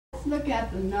let's look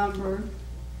at the number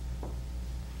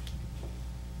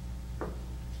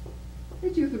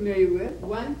that you're familiar with,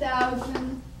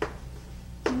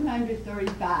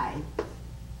 1,235.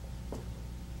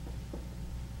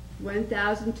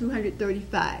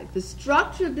 1,235. The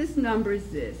structure of this number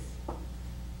is this.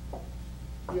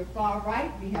 Your far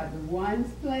right, we have the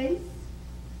ones place,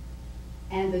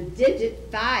 and the digit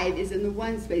 5 is in the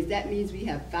ones place. That means we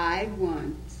have 5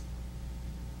 ones.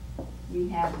 We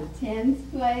have the tens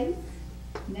place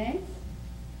next.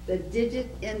 The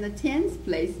digit in the tens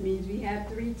place means we have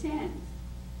 3 tens.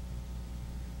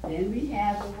 Then we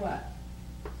have the what?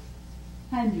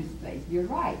 Hundreds place. You're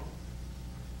right.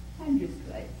 Hundreds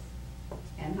place.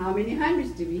 And how many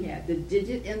hundreds do we have? The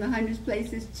digit in the hundreds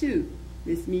place is 2.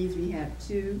 This means we have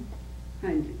 200.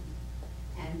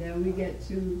 And then we get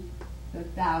to the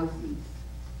thousands.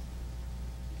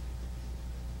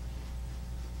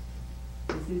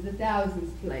 This is the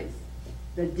thousands place.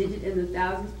 The digit in the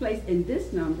thousands place in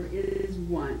this number is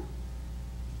 1.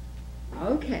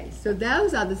 Okay, so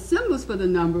those are the symbols for the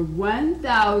number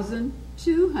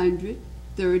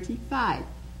 1,235.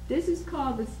 This is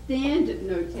called the standard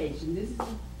notation. This is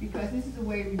because this is the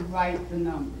way we write the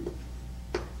numbers.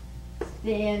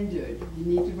 Standard. You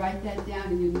need to write that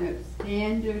down in your notes.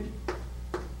 Standard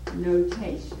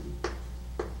notation.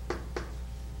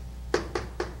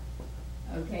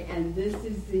 Okay, and this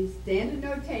is the standard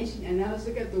notation, and now let's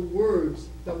look at the words.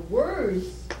 The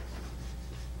words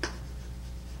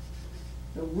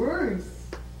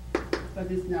for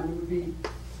this number would be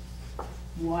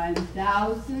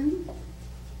 1,000,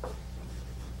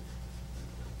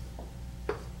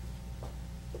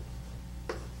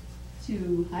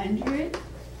 200,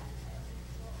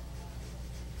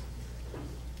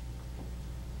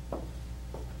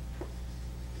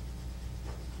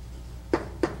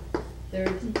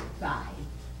 35.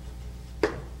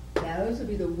 Those will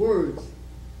be the words.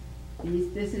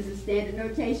 This is the standard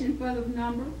notation for the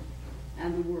number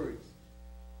and the words.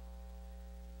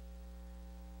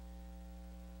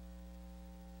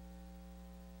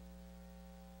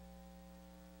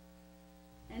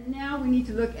 And now we need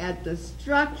to look at the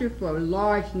structure for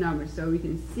large numbers so we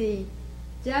can see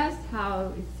just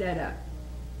how it's set up.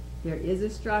 There is a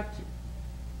structure.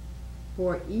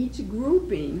 For each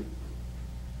grouping,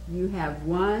 you have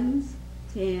ones,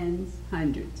 tens,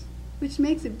 hundreds, which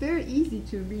makes it very easy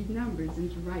to read numbers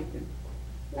and to write them.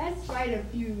 Let's write a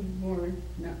few more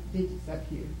digits up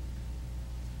here.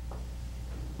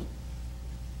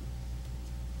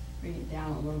 Bring it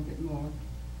down a little bit more.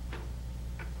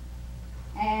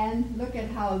 And look at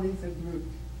how these are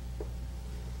grouped.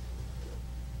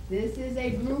 This is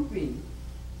a grouping.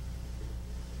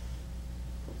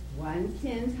 Ones,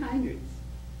 tens, hundreds.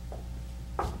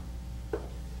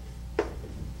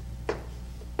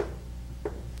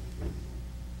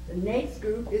 The next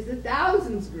group is the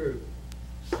thousands group.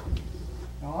 It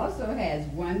also has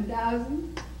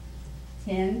 1,000,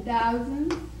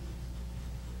 10,000,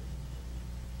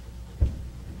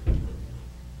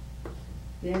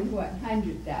 then what?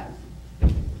 100,000.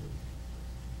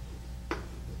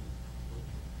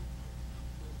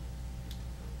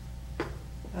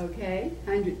 Okay,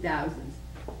 100,000.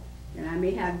 And I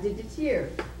may have digits here.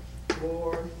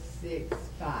 4, 6,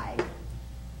 5.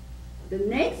 The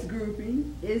next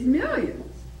grouping is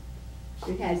millions.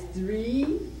 It has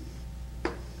 3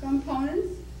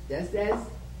 components, just as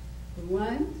the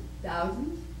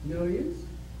 1,000, millions.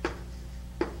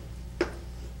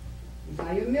 These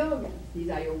are your millions. These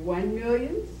are your 1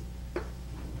 millions.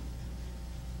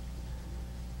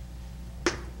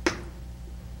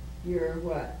 Your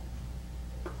what?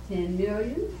 10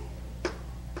 millions.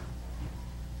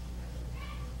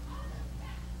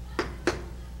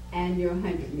 And your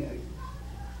 100 million.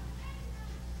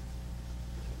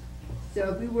 So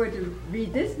if we were to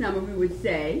read this number, we would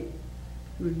say,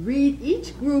 we would read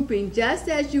each grouping just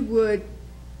as you would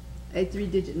a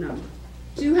 3-digit number.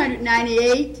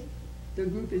 298, the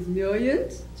group is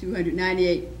millions.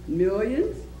 298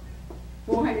 millions.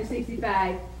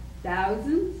 465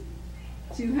 thousands.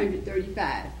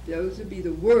 235. Those would be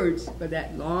the words for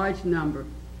that large number.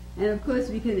 And of course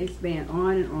we can expand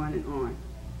on and on and on.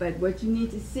 But what you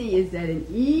need to see is that in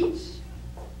each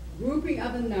grouping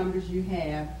of the numbers you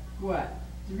have what?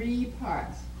 3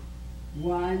 parts.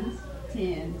 Ones,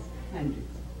 tens, hundreds.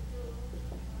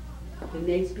 The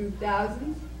next group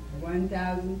thousands,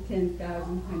 1,000,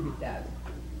 10,000, 100,000.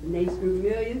 The next group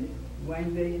million,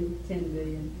 1 million, 10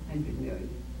 million, 100 million.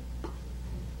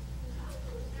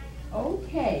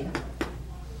 Okay.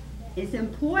 It's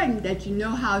important that you know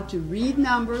how to read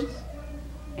numbers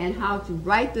and how to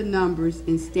write the numbers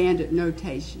in standard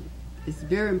notation. It's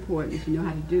very important if you know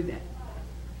how to do that.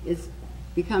 It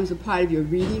becomes a part of your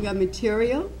reading of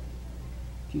material.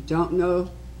 If you don't know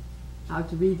how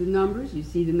to read the numbers, you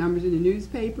see the numbers in the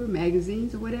newspaper,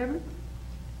 magazines, or whatever,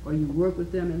 or you work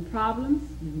with them in problems,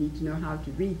 you need to know how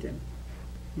to read them.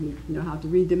 You need to know how to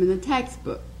read them in the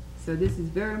textbook. So this is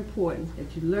very important,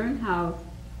 that you learn how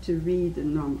to read the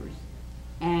numbers.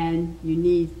 And you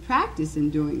need practice in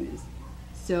doing this.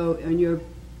 So on your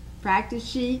practice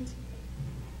sheet,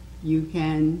 you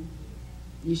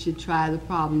should try the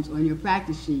problems on your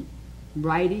practice sheet.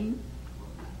 Writing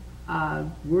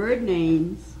word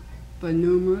names for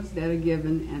numerals that are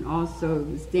given, and also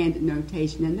the standard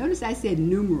notation. And notice I said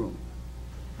numeral.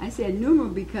 I said numeral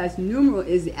because numeral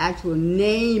is the actual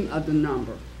name of the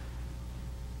number.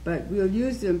 But we'll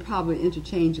use them probably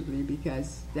interchangeably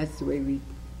because that's the way we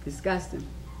discuss them.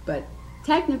 But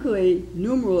technically,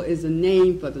 numeral is a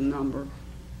name for the number,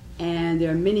 and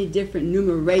there are many different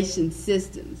numeration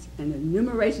systems. And the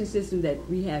numeration system that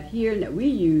we have here and that we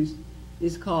use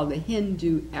is called the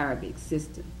Hindu-Arabic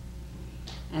system.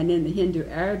 And in the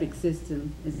Hindu-Arabic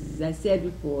system, as I said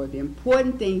before, the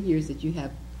important thing here is that you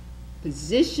have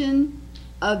position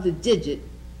of the digit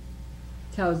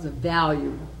tells the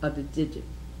value of the digit.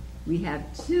 We have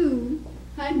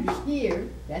 200 here,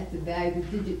 that's the value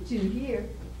of the digit 2 here,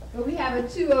 but we have a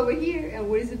 2 over here, and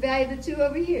what is the value of the 2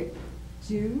 over here?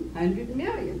 200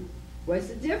 million. What's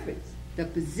the difference? The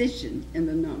position in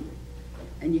the number.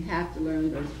 And you have to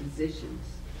learn those positions.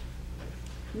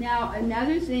 Now,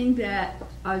 another thing that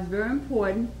is very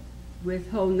important with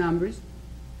whole numbers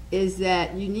is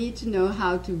that you need to know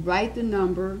how to write the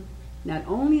number not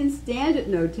only in standard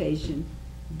notation,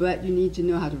 but you need to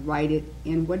know how to write it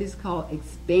in what is called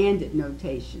expanded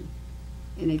notation.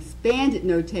 In expanded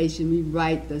notation, we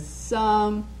write the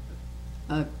sum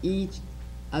of each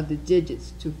of the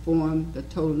digits to form the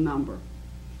total number.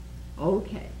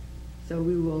 Okay, so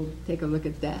we will take a look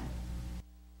at that.